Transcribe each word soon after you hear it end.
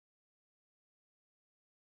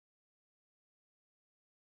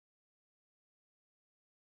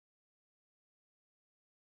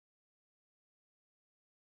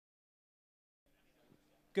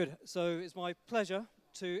Good. So it's my pleasure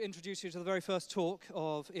to introduce you to the very first talk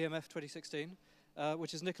of EMF 2016,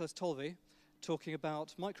 which is Nicholas Tollervey talking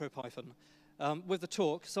about MicroPython. With the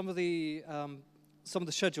talk, some of the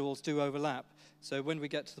schedules do overlap. So when we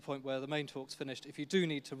get to the point where the main talk's finished, if you do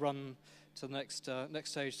need to run to the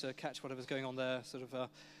next stage to catch whatever's going on there,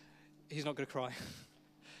 he's not going to cry.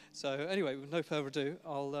 So anyway, with no further ado,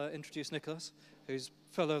 I'll introduce Nicholas, who's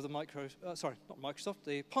fellow of the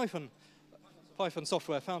the Python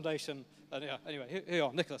Software Foundation. And yeah, anyway, here you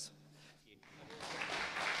are, Nicholas.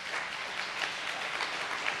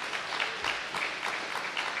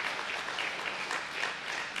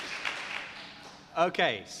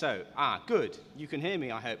 Okay, so, good. You can hear me,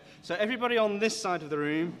 I hope. So everybody on this side of the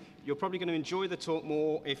room, you're probably going to enjoy the talk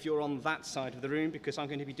more if you're on that side of the room, because I'm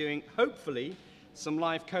going to be doing, hopefully, some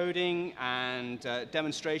live coding and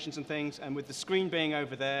demonstrations and things, and with the screen being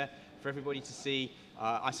over there for everybody to see,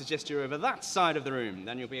 I suggest you're over that side of the room.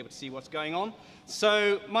 Then you'll be able to see what's going on.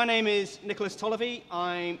 So my name is Nicholas Tollervey.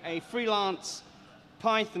 I'm a freelance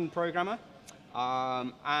Python programmer,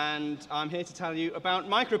 and I'm here to tell you about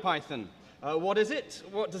MicroPython. What is it?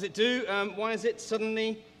 What does it do? Why is it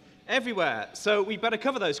suddenly everywhere? So we better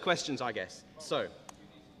cover those questions, I guess. So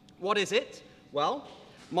what is it? Well,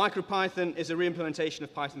 MicroPython is a re-implementation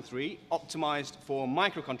of Python 3 optimized for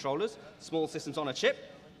microcontrollers, small systems on a chip.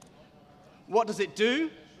 What does it do?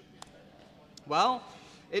 Well,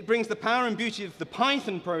 it brings the power and beauty of the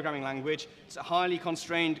Python programming language to highly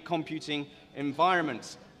constrained computing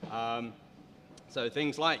environments. So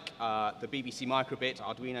things like the BBC microbit,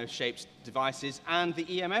 Arduino-shaped devices, and the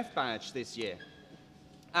EMF badge this year.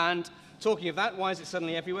 And talking of that, why is it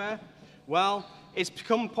suddenly everywhere? Well, it's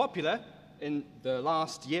become popular in the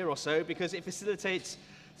last year or so because it facilitates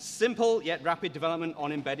simple yet rapid development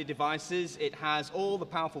on embedded devices. It has all the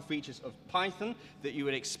powerful features of Python that you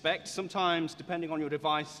would expect. Sometimes, depending on your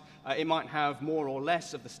device, it might have more or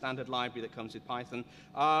less of the standard library that comes with Python.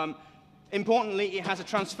 Importantly, it has a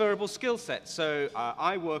transferable skill set. So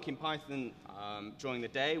I work in Python during the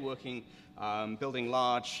day, building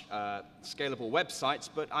large, scalable websites,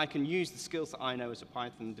 but I can use the skills that I know as a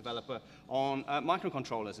Python developer on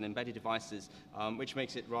microcontrollers and embedded devices, which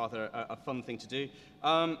makes it rather a fun thing to do.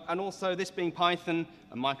 And also, this being Python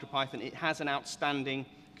and MicroPython, it has an outstanding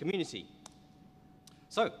community.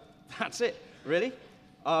 So that's it, really.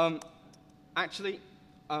 Actually,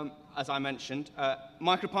 as I mentioned,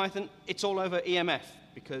 MicroPython, it's all over EMF,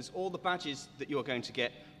 because all the badges that you're going to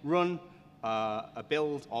get run a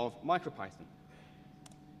build of MicroPython.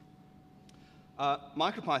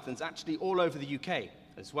 MicroPython's actually all over the UK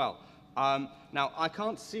as well. Now, I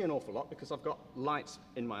can't see an awful lot because I've got lights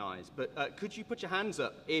in my eyes, but could you put your hands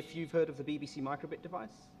up if you've heard of the BBC microbit device?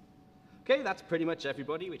 Okay, that's pretty much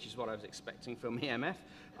everybody, which is what I was expecting from EMF.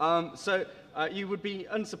 So you would be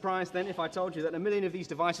unsurprised then if I told you that 1 million of these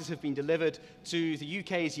devices have been delivered to the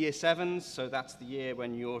UK's Year 7s, so that's the year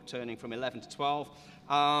when you're turning from 11 to 12.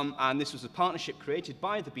 And this was a partnership created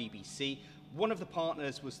by the BBC. One of the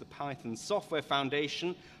partners was the Python Software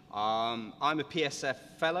Foundation. I'm a PSF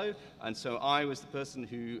fellow, and so I was the person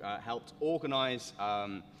who helped organize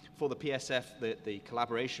for the PSF, the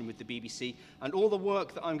collaboration with the BBC, and all the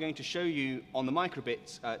work that I'm going to show you on the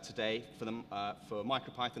microbit today for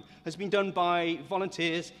MicroPython has been done by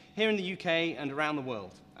volunteers here in the UK and around the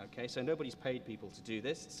world. Okay, so nobody's paid people to do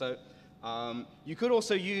this. So you could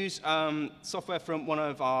also use software from one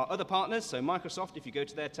of our other partners, so Microsoft. If you go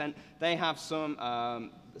to their tent, they have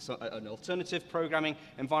an alternative programming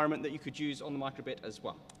environment that you could use on the microbit as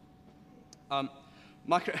well.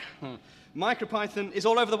 MicroPython is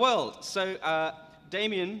all over the world. So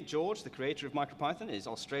Damien George, the creator of MicroPython, is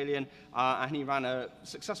Australian, and he ran a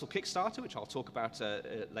successful Kickstarter, which I'll talk about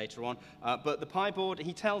later on. But the PyBoard,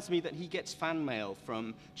 he tells me that he gets fan mail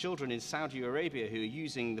from children in Saudi Arabia who are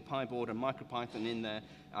using the PyBoard and MicroPython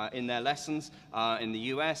in their lessons. In the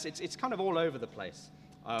US, it's kind of all over the place.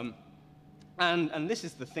 And this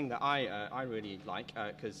is the thing that I really like,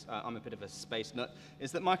 because I'm a bit of a space nut,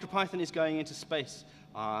 is that MicroPython is going into space.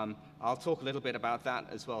 I'll talk a little bit about that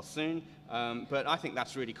as well soon, but I think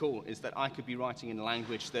that's really cool, is that I could be writing in a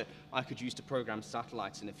language that I could use to program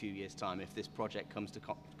satellites in a few years' time if this project comes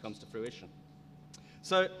to fruition.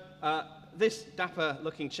 So this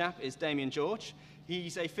dapper-looking chap is Damien George.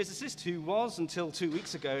 He's a physicist who was, until 2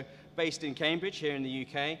 weeks ago, based in Cambridge here in the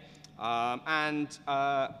UK,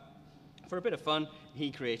 for a bit of fun,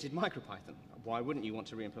 he created MicroPython. Why wouldn't you want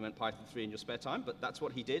to re-implement Python 3 in your spare time? But that's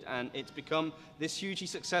what he did, and it's become this hugely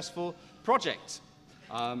successful project.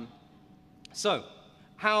 So,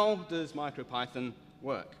 how does MicroPython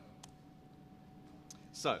work?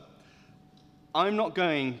 So, I'm not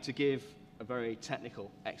going to give a very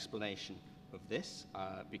technical explanation of this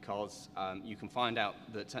because you can find out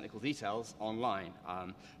the technical details online.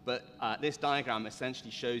 But this diagram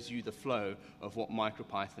essentially shows you the flow of what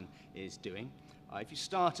MicroPython is doing. If you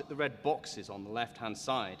start at the red boxes on the left-hand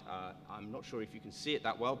side, I'm not sure if you can see it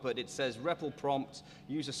that well, but it says REPL prompt,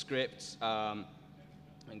 user scripts, and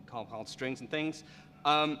compiled strings and things.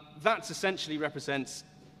 That essentially represents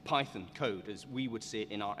Python code as we would see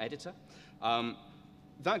it in our editor.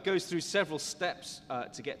 That goes through several steps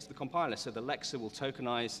to get to the compiler. So the lexer will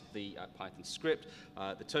tokenize the Python script.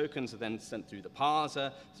 The tokens are then sent through the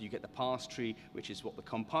parser, so you get the parse tree, which is what the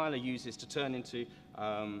compiler uses to turn into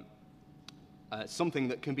something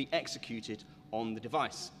that can be executed on the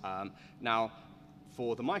device. Now,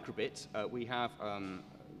 for the microbit, we have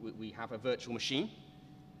a virtual machine.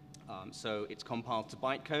 So it's compiled to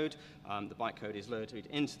bytecode. The bytecode is loaded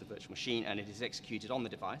into the virtual machine, and it is executed on the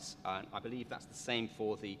device. I believe that's the same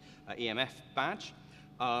for the EMF badge.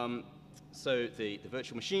 So the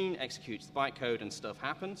virtual machine executes the bytecode, and stuff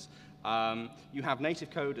happens. You have native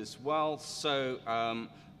code as well, so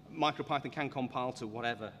MicroPython can compile to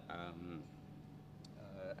whatever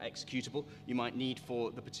executable you might need for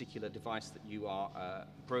the particular device that you are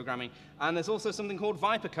programming. And there's also something called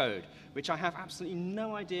Viper code, which I have absolutely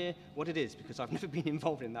no idea what it is because I've never been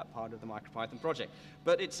involved in that part of the MicroPython project.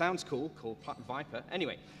 But it sounds cool, called Viper.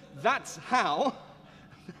 Anyway, that's how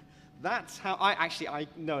I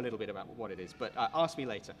know a little bit about what it is, but ask me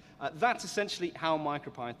later. That's essentially how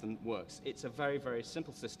MicroPython works. It's a very, very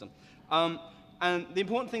simple system. And the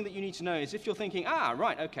important thing that you need to know is if you're thinking,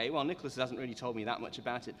 right, okay, well, Nicholas hasn't really told me that much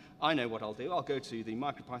about it, I know what I'll do. I'll go to the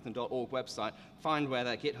micropython.org website, find where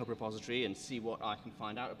their GitHub repository, and see what I can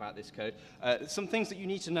find out about this code. Some things that you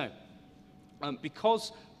need to know.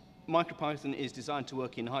 Because MicroPython is designed to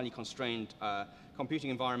work in highly constrained computing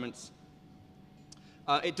environments,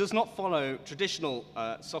 it does not follow traditional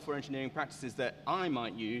software engineering practices that I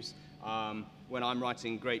might use when I'm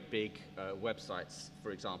writing great big websites, for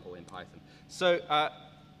example, in Python. So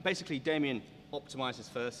basically, Damien optimizes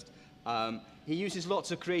first. He uses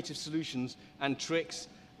lots of creative solutions and tricks.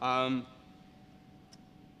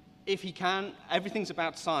 If he can, everything's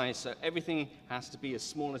about size, so everything has to be as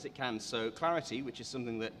small as it can. So clarity, which is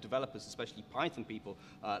something that developers, especially Python people,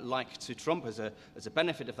 like to trump as a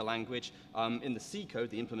benefit of the language. In the C code,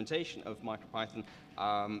 the implementation of MicroPython,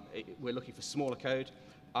 we're looking for smaller code.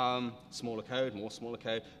 Smaller code, more smaller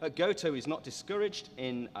code. Goto is not discouraged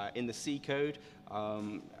in the C code.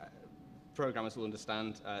 Programmers will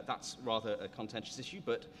understand that's rather a contentious issue,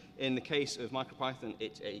 but in the case of MicroPython,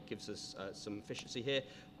 it gives us some efficiency here.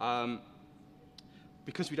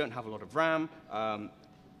 Because we don't have a lot of RAM,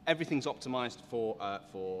 everything's optimized for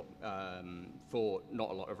not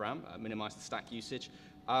a lot of RAM, minimize the stack usage.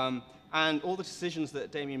 And all the decisions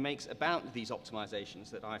that Damien makes about these optimizations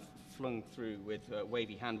that I've flung through with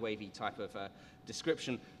wavy, hand-wavy type of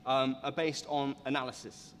description are based on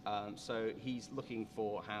analysis. So he's looking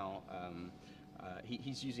for how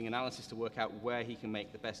he's using analysis to work out where he can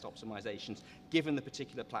make the best optimizations given the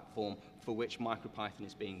particular platform for which MicroPython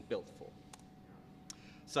is being built for.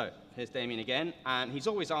 So here's Damien again, and he's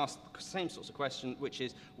always asked the same sorts of question, which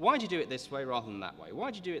is, why do you do it this way rather than that way? Why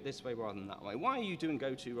do you do it this way rather than that way? Why are you doing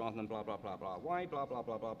goto rather than blah, blah, blah, blah? Why blah, blah,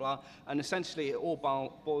 blah, blah, blah? And essentially, it all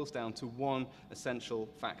boils down to one essential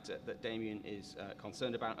factor that Damien is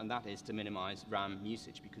concerned about, and that is to minimize RAM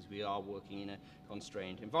usage, because we are working in a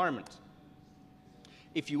constrained environment.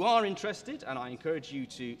 If you are interested, and I encourage you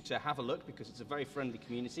to have a look, because it's a very friendly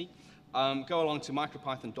community, go along to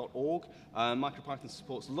micropython.org. MicroPython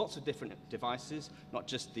supports lots of different devices, not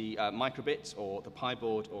just the microbit or the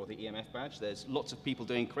PyBoard or the EMF badge. There's lots of people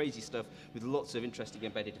doing crazy stuff with lots of interesting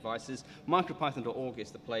embedded devices. MicroPython.org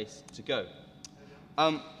is the place to go.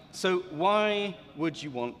 So why would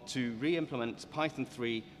you want to re-implement Python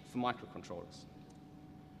 3 for microcontrollers?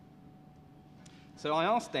 So I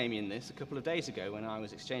asked Damien this a couple of days ago when I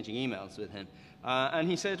was exchanging emails with him. And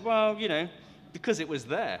he said, well, you know, because it was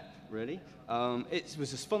there, really. It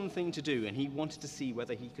was a fun thing to do, and he wanted to see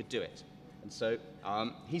whether he could do it. And so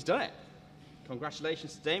he's done it.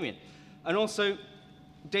 Congratulations to Damien. And also,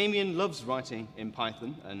 Damien loves writing in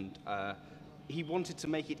Python, and he wanted to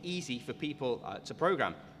make it easy for people to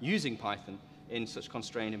program using Python in such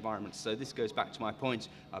constrained environments. So this goes back to my point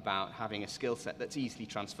about having a skill set that's easily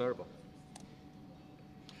transferable.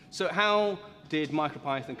 So how did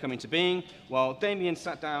MicroPython come into being? Well, Damien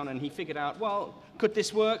sat down and he figured out, well, could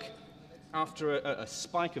this work? After a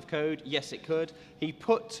spike of code, yes, it could. He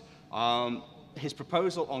put his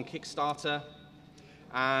proposal on Kickstarter,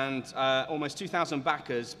 and almost 2,000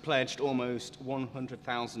 backers pledged almost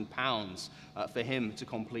 £100,000 for him to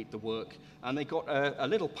complete the work. And they got a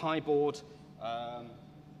little Pi board,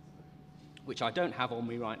 which I don't have on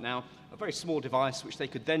me right now, a very small device which they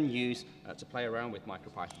could then use to play around with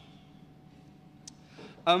MicroPython.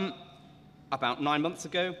 About 9 months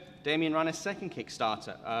ago, Damien ran a second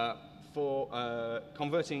Kickstarter for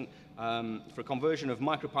conversion of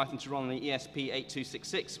MicroPython to run on the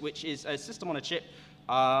ESP8266, which is a system on a chip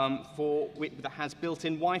that has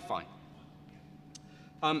built-in Wi-Fi.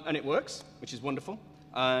 And it works, which is wonderful.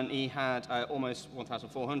 And he had almost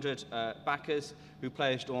 1,400 backers who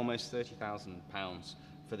pledged almost £30,000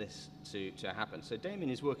 for this to happen. So Damien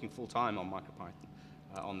is working full-time on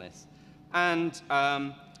MicroPython on this. And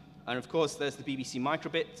of course, there's the BBC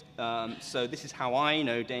microbit. So this is how I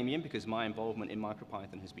know Damien, because my involvement in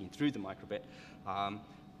MicroPython has been through the microbit.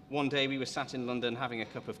 One day we were sat in London having a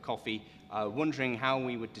cup of coffee, wondering how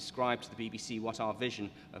we would describe to the BBC what our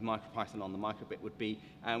vision of MicroPython on the microbit would be.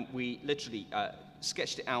 And we literally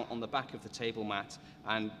sketched it out on the back of the table mat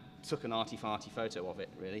and took an arty-farty photo of it,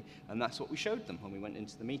 really. And that's what we showed them when we went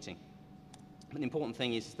into the meeting. But the important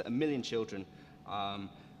thing is that 1 million children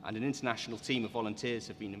and an international team of volunteers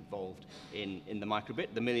have been involved in the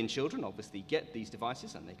microbit. The 1 million children obviously get these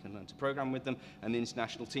devices and they can learn to program with them. And the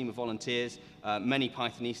international team of volunteers, many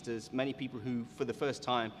Pythonistas, many people who, for the first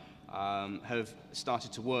time, have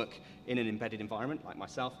started to work in an embedded environment, like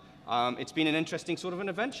myself. It's been an interesting sort of an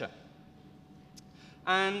adventure.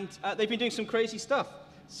 And they've been doing some crazy stuff.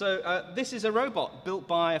 So this is a robot built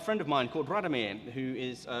by a friend of mine called Radomir, who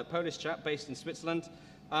is a Polish chap based in Switzerland.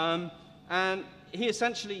 And he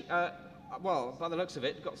essentially, well, by the looks of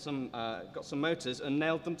it, got some motors and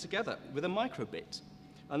nailed them together with a microbit.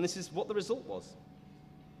 And this is what the result was.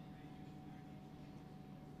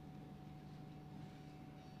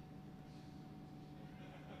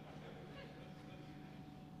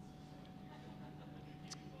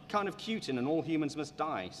 Kind of cute in an all humans must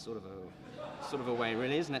die sort of a way,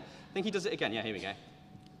 really, isn't it? I think he does it again. Yeah, here we go.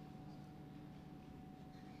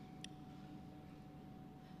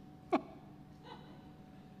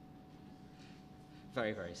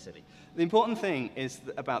 Very, very silly. The important thing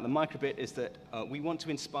about the microbit is that we want to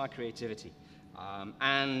inspire creativity.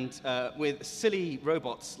 With silly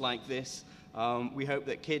robots like this, we hope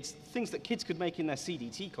that things that kids could make in their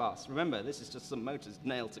CDT class, remember, this is just some motors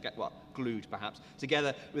nailed together, well, glued perhaps,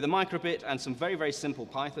 together with a microbit and some very, very simple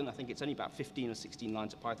Python. I think it's only about 15 or 16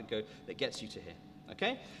 lines of Python code that gets you to here.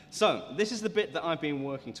 Okay? So this is the bit that I've been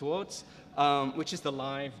working towards, which is the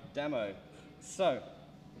live demo. So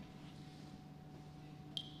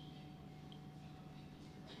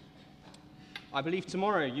I believe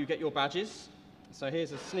tomorrow you get your badges. So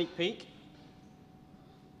here's a sneak peek.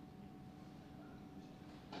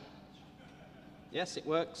 Yes, it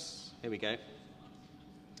works. Here we go.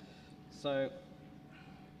 So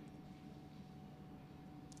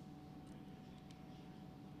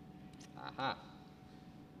aha.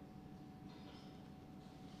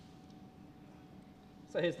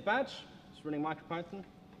 So here's the badge. It's running MicroPython.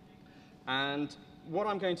 And what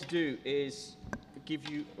I'm going to do is give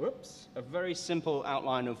you a very simple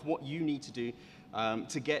outline of what you need to do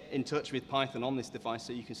to get in touch with Python on this device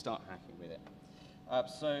so you can start hacking with it.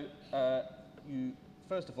 You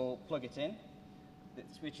first of all plug it in,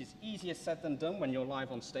 which is easier said than done when you're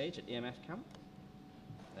live on stage at EMF Camp.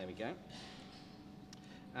 There we go.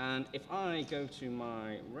 And if I go to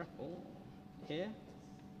my REPL here,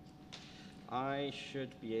 I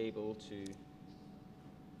should be able to...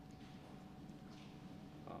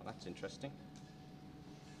 Oh, that's interesting.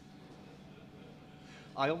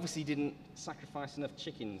 I obviously didn't sacrifice enough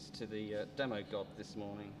chickens to the demo god this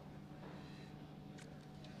morning.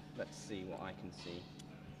 Let's see what I can see.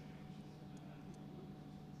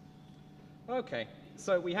 Okay,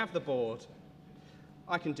 so we have the board.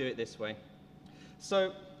 I can do it this way.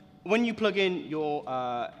 So when you plug in your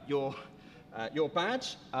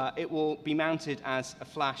badge, it will be mounted as a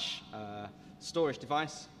flash storage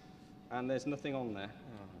device, and there's nothing on there.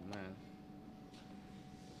 Oh, man.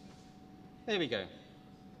 There we go.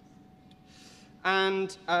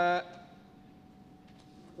 And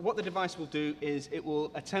what the device will do is it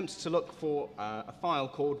will attempt to look for a file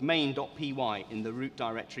called main.py in the root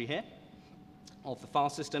directory here of the file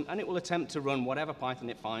system, and it will attempt to run whatever Python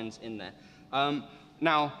it finds in there.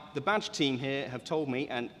 Now, the badge team here have told me,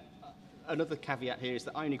 and another caveat here is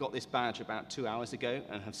that I only got this badge about 2 hours ago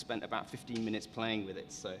and have spent about 15 minutes playing with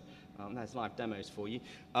it, so there's live demos for you.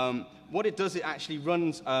 What it does, it actually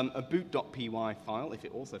runs a boot.py file, if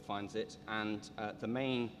it also finds it, and the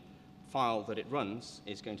main file that it runs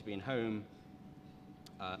is going to be in home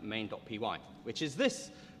main.py, which is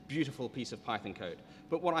this beautiful piece of Python code.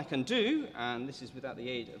 But what I can do, and this is without the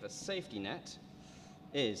aid of a safety net,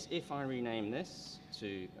 is if I rename this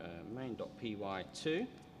to main.py2,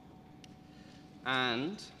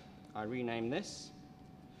 and I rename this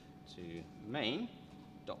to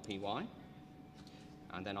main.py,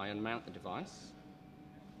 and then I unmount the device,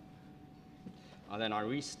 and then I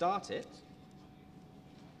restart it.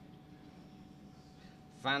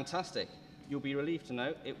 Fantastic. You'll be relieved to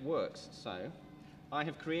know it works. So I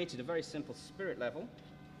have created a very simple spirit level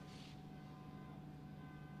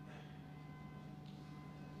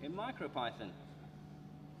in MicroPython.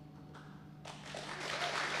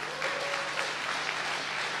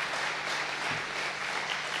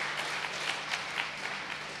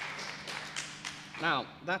 Now,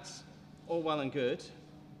 that's all well and good,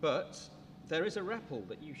 but there is a REPL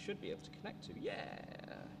that you should be able to connect to. Yeah.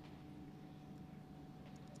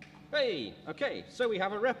 Hey, okay, so we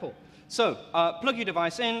have a REPL. So, plug your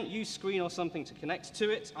device in, use screen or something to connect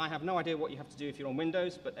to it. I have no idea what you have to do if you're on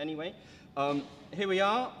Windows, but anyway. Here we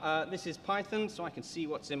are. This is Python, so I can see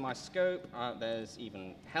what's in my scope. There's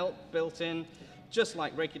even help built in. Just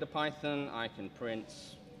like regular Python, I can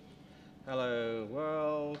print hello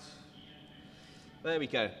world. There we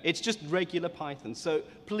go. It's just regular Python. So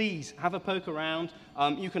please have a poke around.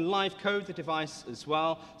 You can live code the device as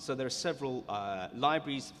well. So there are several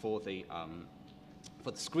libraries for the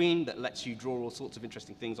screen that lets you draw all sorts of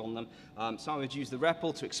interesting things on them. So I would use the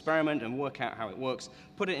REPL to experiment and work out how it works,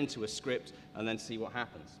 put it into a script, and then see what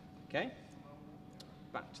happens. Okay?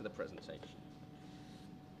 Back to the presentation.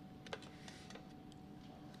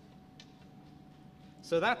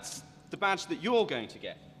 So that's the badge that you're going to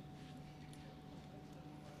get.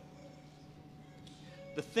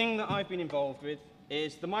 The thing that I've been involved with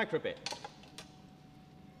is the microbit.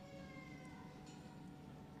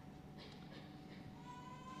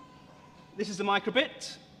 This is the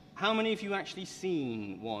microbit. How many of you actually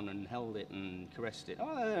seen one and held it and caressed it?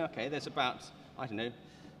 Oh, okay, there's about, I don't know,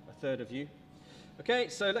 a third of you. Okay,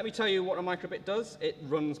 so let me tell you what a microbit does. It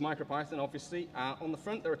runs MicroPython, obviously. On the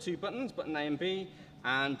front, there are two buttons, button A and B,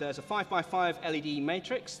 and there's a 5x5 LED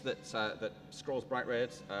matrix that scrolls bright red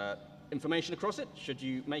information across it, should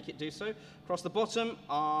you make it do so. Across the bottom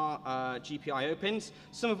are GPIO pins,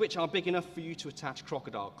 some of which are big enough for you to attach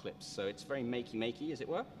crocodile clips, so it's very makey, as it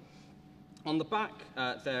were. On the back,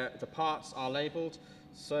 the parts are labeled.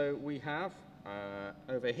 So we have,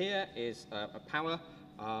 over here is a power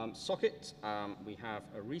socket. We have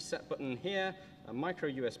a reset button here, a micro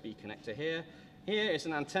USB connector here. Here is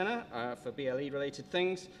an antenna for BLE-related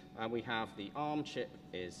things. We have the ARM chip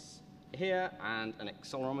is here, and an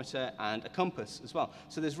accelerometer and a compass as well.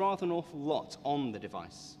 So there's rather an awful lot on the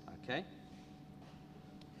device, okay?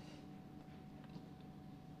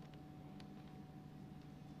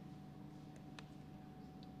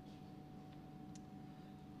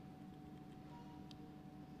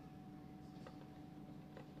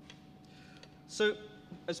 So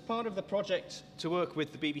as part of the project to work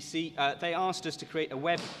with the BBC, they asked us to create a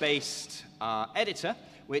web-based editor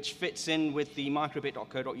which fits in with the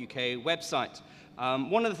microbit.co.uk website.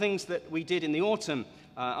 One of the things that we did in the autumn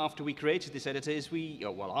after we created this editor is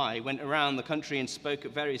I went around the country and spoke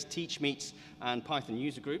at various teach meets and Python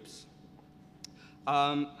user groups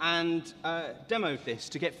and demoed this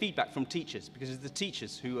to get feedback from teachers, because it's the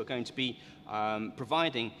teachers who are going to be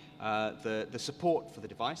providing the support for the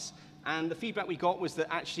device. And the feedback we got was that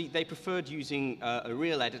actually they preferred using a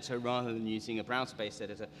real editor rather than using a browser-based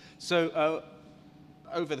editor. So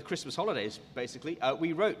over the Christmas holidays, basically,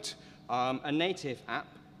 we wrote a native app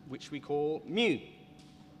which we call Mu.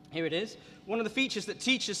 Here it is. One of the features that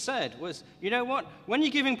teachers said was, you know what, when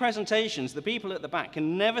you're giving presentations, the people at the back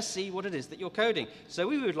can never see what it is that you're coding. So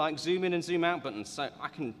we would like zoom in and zoom out buttons. So I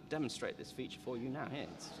can demonstrate this feature for you now. Here,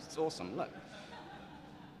 it's awesome. Look.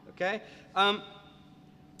 Okay.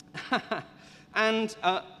 And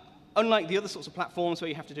unlike the other sorts of platforms where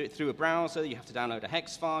you have to do it through a browser, you have to download a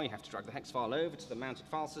hex file, you have to drag the hex file over to the mounted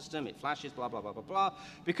file system, it flashes, blah, blah, blah, blah, blah.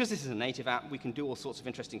 Because this is a native app, we can do all sorts of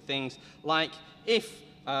interesting things, like if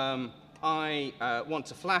I want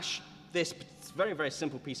to flash this very, very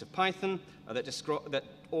simple piece of Python that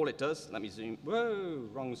all it does, let me zoom, whoa,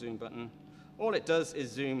 wrong zoom button. All it does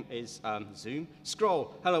is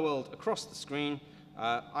scroll hello world across the screen.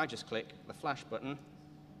 I just click the flash button,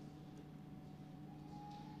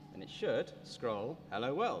 and it should scroll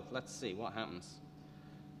hello world. Let's see what happens.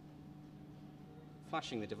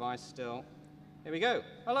 Flashing the device still. Here we go.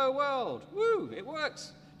 Hello world. Woo, it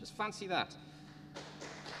works. Just fancy that.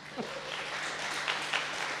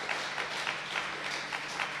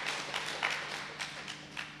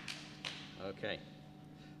 Okay.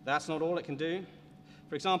 That's not all it can do.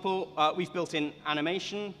 For example, we've built in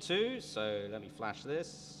animation too, so let me flash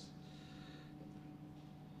this.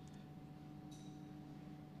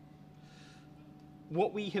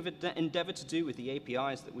 What we have endeavored to do with the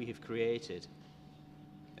APIs that we have created,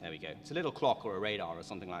 there we go, it's a little clock or a radar or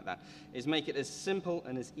something like that, is make it as simple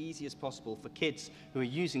and as easy as possible for kids who are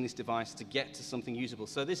using this device to get to something usable.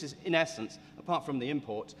 So this is, in essence, apart from the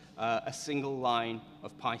import, a single line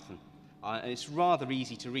of Python. And it's rather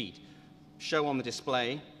easy to read. Show on the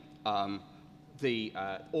display all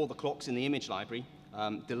the clocks in the image library,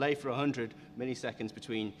 delay for 100 milliseconds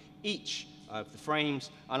between each of the frames,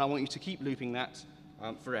 and I want you to keep looping that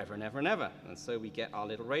forever and ever and ever. And so we get our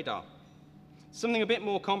little radar. Something a bit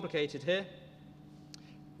more complicated here.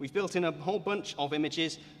 We've built in a whole bunch of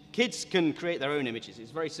images. Kids can create their own images. It's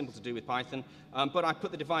very simple to do with Python, but I put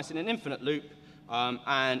the device in an infinite loop,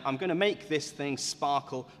 and I'm going to make this thing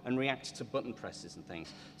sparkle and react to button presses and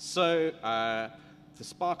things. So the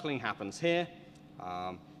sparkling happens here.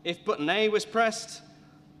 If button A was pressed,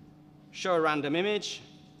 show a random image.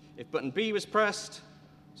 If button B was pressed,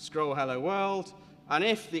 scroll hello world. And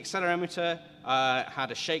if the accelerometer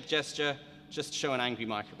had a shake gesture, just show an angry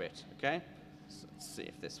microbit, okay? So let's see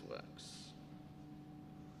if this works.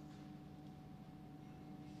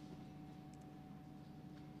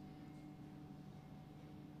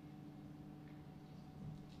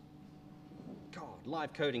 God,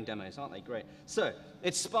 live coding demos, aren't they great? So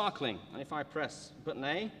it's sparkling, and if I press button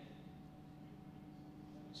A,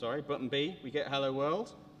 button B, we get hello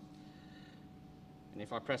world. And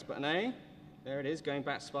if I press button A, there it is, going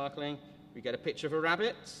back sparkling. We get a picture of a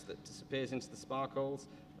rabbit that disappears into the sparkles,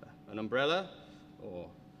 an umbrella or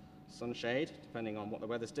sunshade, depending on what the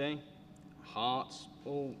weather's doing, a heart,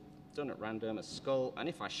 all done at random, a skull, and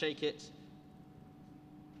if I shake it,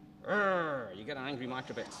 you get an angry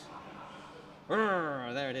microbit.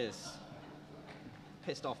 There it is.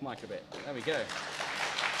 Pissed off microbit. There we go.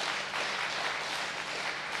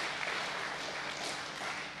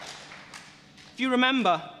 If you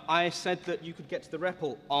remember, I said that you could get to the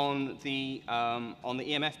REPL on the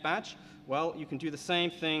EMF badge. Well, you can do the same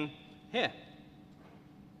thing here.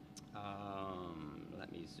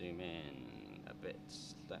 Let me zoom in a bit.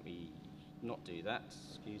 Let me not do that.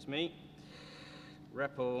 Excuse me.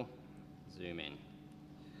 REPL, zoom in.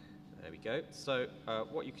 There we go. So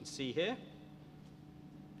what you can see here,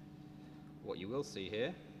 what you will see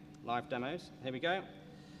here, live demos. Here we go.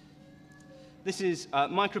 This is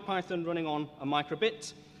MicroPython running on a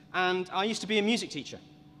microbit, and I used to be a music teacher.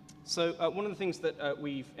 So one of the things that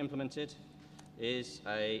we've implemented is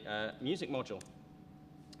a music module.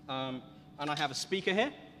 And I have a speaker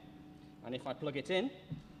here, and if I plug it in,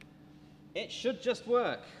 it should just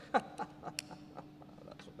work. That's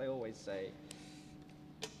what they always say.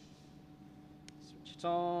 Switch it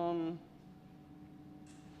on.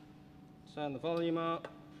 Turn the volume up.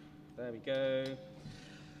 There we go.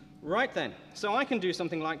 Right then, so I can do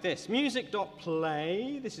something like this.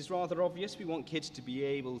 Music.play, this is rather obvious. We want kids to be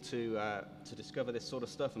able to discover this sort of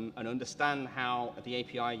stuff and understand how the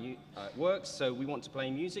API works. So we want to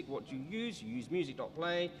play music. What do you use? You use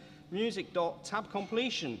music.play.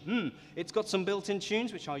 Music.tabCompletion. It's got some built-in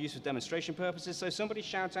tunes, which I'll use for demonstration purposes. So somebody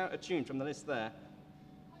shout out a tune from the list there.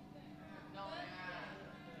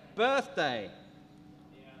 Birthday.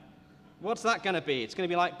 What's that going to be? It's going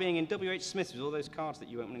to be like being in W.H. Smith's with all those cards that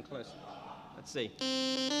you open and close. Let's see.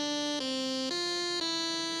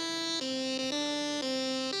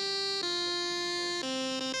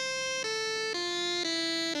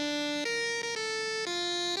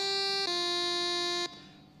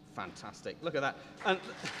 Fantastic. Look at that.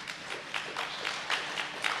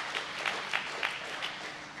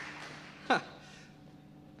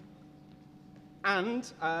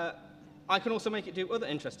 And I can also make it do other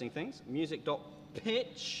interesting things.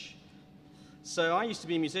 Music.pitch. So I used to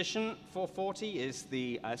be a musician. 440 is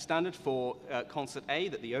the standard for concert A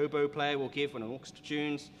that the oboe player will give when an orchestra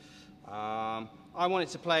tunes. I want it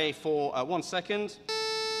to play for 1 second.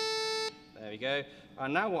 There we go.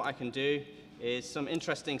 And now what I can do is some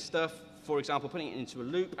interesting stuff. For example, putting it into a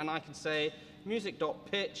loop, and I can say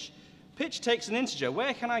music.pitch. Pitch takes an integer.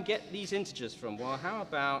 Where can I get these integers from? Well, how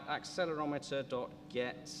about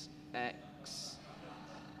accelerometer.getX?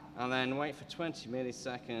 And then wait for 20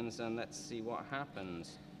 milliseconds, and let's see what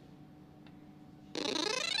happens.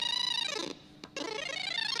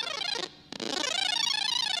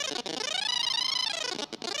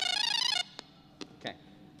 Okay.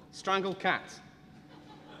 Strangled cat.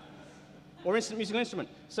 Or instant musical instrument.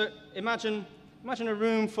 So imagine a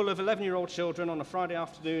room full of 11-year-old children on a Friday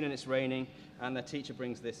afternoon, and it's raining, and their teacher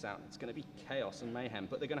brings this out. It's going to be chaos and mayhem,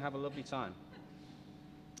 but they're going to have a lovely time.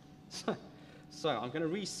 So I'm going to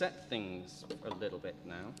reset things a little bit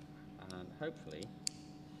now, and hopefully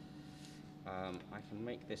I can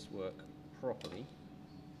make this work properly.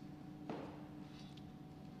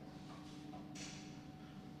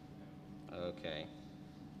 Okay.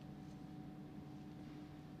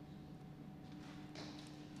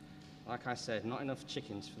 Like I said, not enough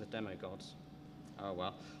chickens for the demo gods. Oh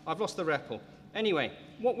well. I've lost the REPL. Anyway,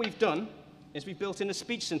 what we've done is we've built in a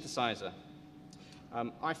speech synthesizer.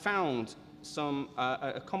 I found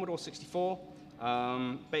a Commodore 64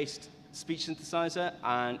 based speech synthesizer,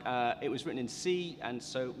 and it was written in C, and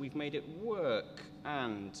so we've made it work.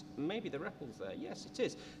 And maybe the REPL's there. Yes, it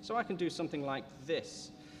is. So I can do something like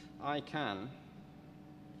this. Let's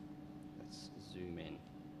zoom in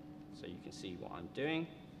so you can see what I'm doing.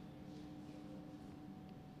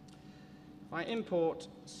 If I import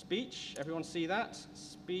speech, everyone see that?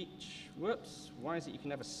 Speech, whoops, why is it you can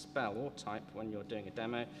never spell or type when you're doing a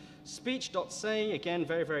demo? Speech.say, again,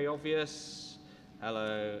 very, very obvious.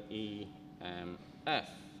 Hello, EMF.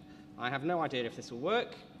 I have no idea if this will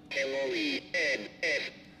work.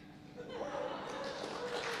 L-O-E-N-F.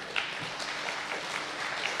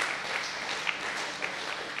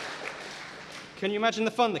 Can you imagine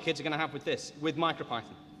the fun the kids are going to have with this, with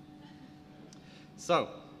MicroPython? So,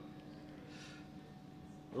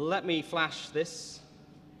 let me flash this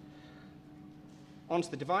onto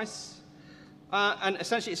the device. And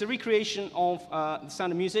essentially, it's a recreation of the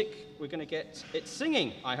Sound of Music. We're going to get it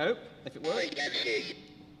singing, I hope, if it works.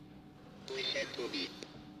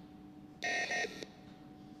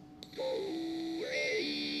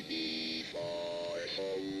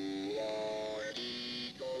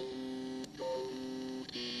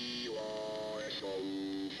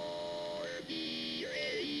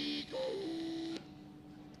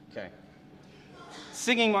 Okay.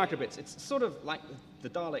 Singing microbits. It's sort of like the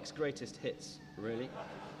Daleks' greatest hits, really.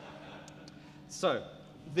 So,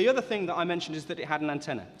 the other thing that I mentioned is that it had an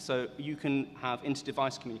antenna, so you can have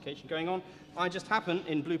inter-device communication going on. I just happen,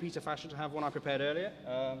 in Blue Peter fashion, to have one I prepared earlier.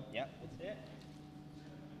 Yeah, it's here.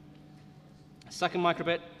 A second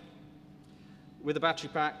microbit with a battery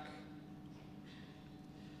pack.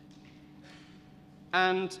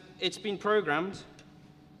 And it's been programmed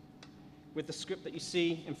with the script that you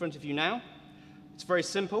see in front of you now. It's very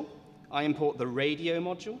simple. I import the radio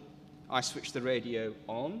module. I switch the radio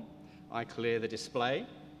on. I clear the display.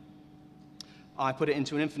 I put it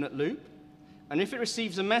into an infinite loop. And if it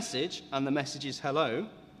receives a message, and the message is hello,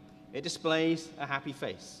 it displays a happy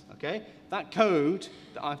face. Okay? That code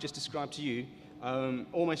that I've just described to you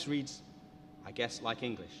almost reads, I guess, like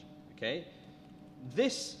English. Okay?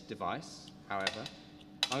 This device, however,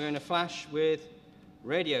 I'm going to flash with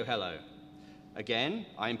radio hello. Again,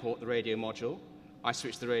 I import the radio module. I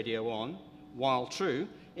switch the radio on. While true,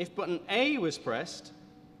 if button A was pressed,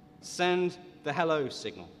 send the hello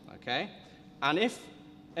signal, okay? And if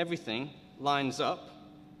everything lines up,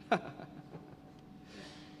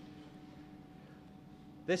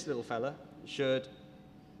 this little fella should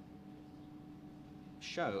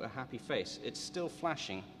show a happy face. It's still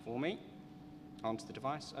flashing for me onto the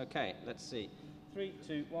device. Okay, let's see. 3,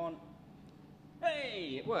 2, 1.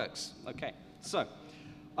 Hey, it works. Okay, so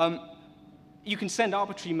you can send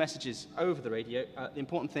arbitrary messages over the radio. The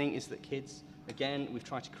important thing is that kids, again, we've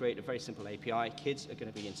tried to create a very simple API. Kids are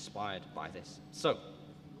going to be inspired by this. So,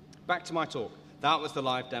 back to my talk. That was the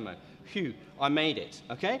live demo. Phew, I made it,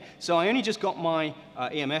 okay? So I only just got my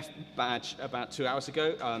EMF badge about 2 hours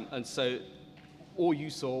ago, and so all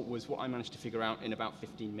you saw was what I managed to figure out in about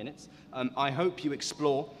 15 minutes. I hope you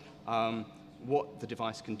explore what the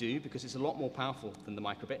device can do, because it's a lot more powerful than the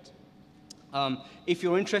microbit. If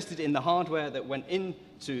you're interested in the hardware that went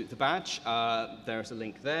into the badge, there's a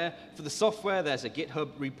link there. For the software, there's a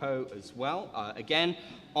GitHub repo as well. Again,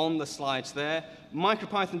 on the slides there.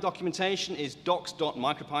 MicroPython documentation is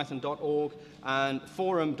docs.micropython.org, and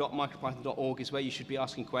forum.micropython.org is where you should be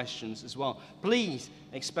asking questions as well. Please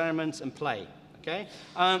experiment and play. Okay?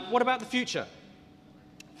 What about the future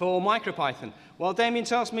for MicroPython? Well, Damien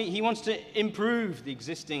tells me he wants to improve the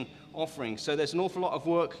existing offering. So there's an awful lot of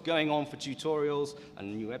work going on for tutorials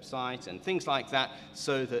and a new website and things like that,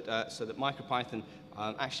 so that MicroPython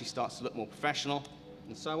actually starts to look more professional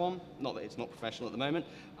and so on. Not that it's not professional at the moment.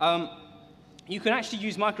 You can actually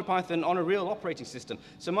use MicroPython on a real operating system.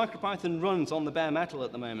 So MicroPython runs on the bare metal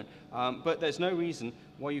at the moment, but there's no reason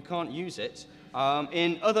why you can't use it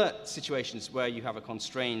in other situations where you have a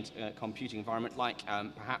constrained computing environment, like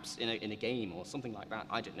perhaps in a game or something like that.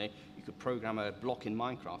 I don't know. You could program a block in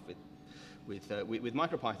Minecraft with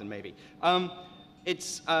MicroPython, maybe.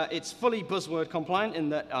 It's fully buzzword compliant in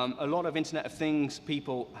that a lot of Internet of Things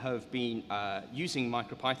people have been using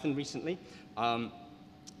MicroPython recently.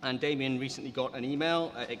 And Damien recently got an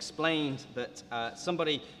email explained that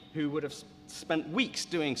somebody who would have spent weeks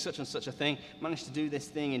doing such and such a thing managed to do this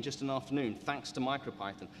thing in just an afternoon thanks to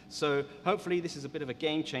MicroPython. So hopefully this is a bit of a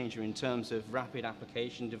game changer in terms of rapid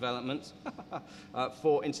application development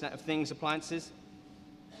for Internet of Things appliances.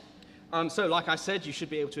 So like I said, you should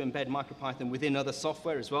be able to embed MicroPython within other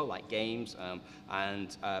software as well, like games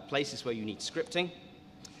and places where you need scripting.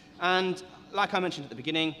 And like I mentioned at the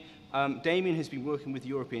beginning, Damien has been working with the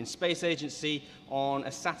European Space Agency on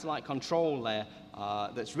a satellite control layer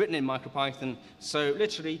that's written in MicroPython. So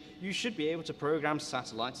literally, you should be able to program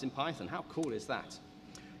satellites in Python. How cool is that?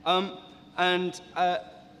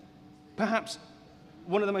 Perhaps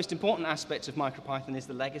one of the most important aspects of MicroPython is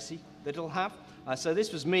the legacy that it'll have. So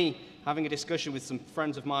this was me having a discussion with some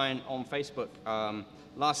friends of mine on Facebook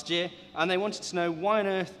last year, and they wanted to know why on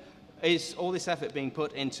earth is all this effort being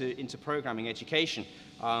put into programming education,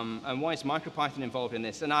 and why is MicroPython involved in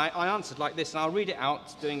this? And I answered like this, and I'll read it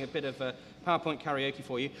out, doing a bit of a PowerPoint karaoke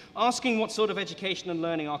for you. Asking what sort of education and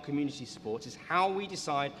learning our community supports is how we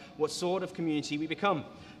decide what sort of community we become.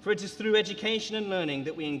 For it is through education and learning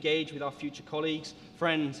that we engage with our future colleagues,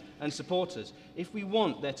 friends, and supporters. If we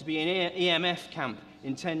want there to be an EMF camp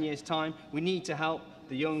in 10 years' time, we need to help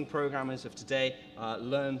the young programmers of today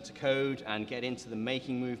learn to code and get into the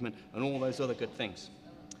making movement and all those other good things.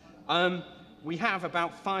 We have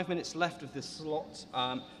about 5 minutes left of this slot.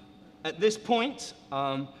 At this point,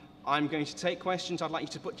 I'm going to take questions. I'd like you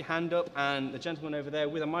to put your hand up, and the gentleman over there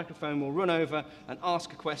with a microphone will run over and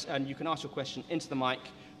ask a question, and you can ask your question into the mic.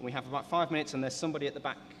 And we have about 5 minutes, and there's somebody at the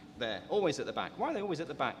back there, always at the back. Why are they always at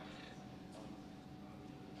the back?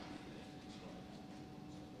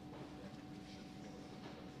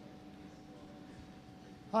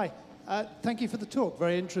 Hi. Thank you for the talk.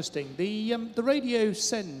 Very interesting. The radio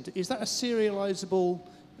send, is that a serializable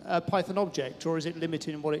Python object, or is it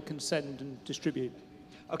limited in what it can send and distribute?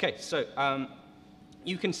 Okay, so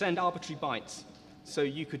you can send arbitrary bytes. So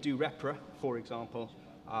you could do repra, for example,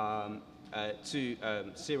 to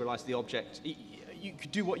serialize the object. You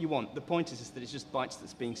could do what you want. The point is that it's just bytes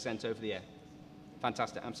that's being sent over the air.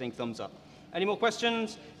 Fantastic. I'm seeing thumbs up. Any more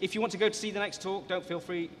questions? If you want to go to see the next talk, don't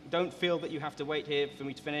feel that you have to wait here for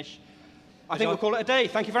me to finish. I think we'll call it a day.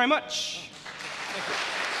 Thank you very much. Thank you.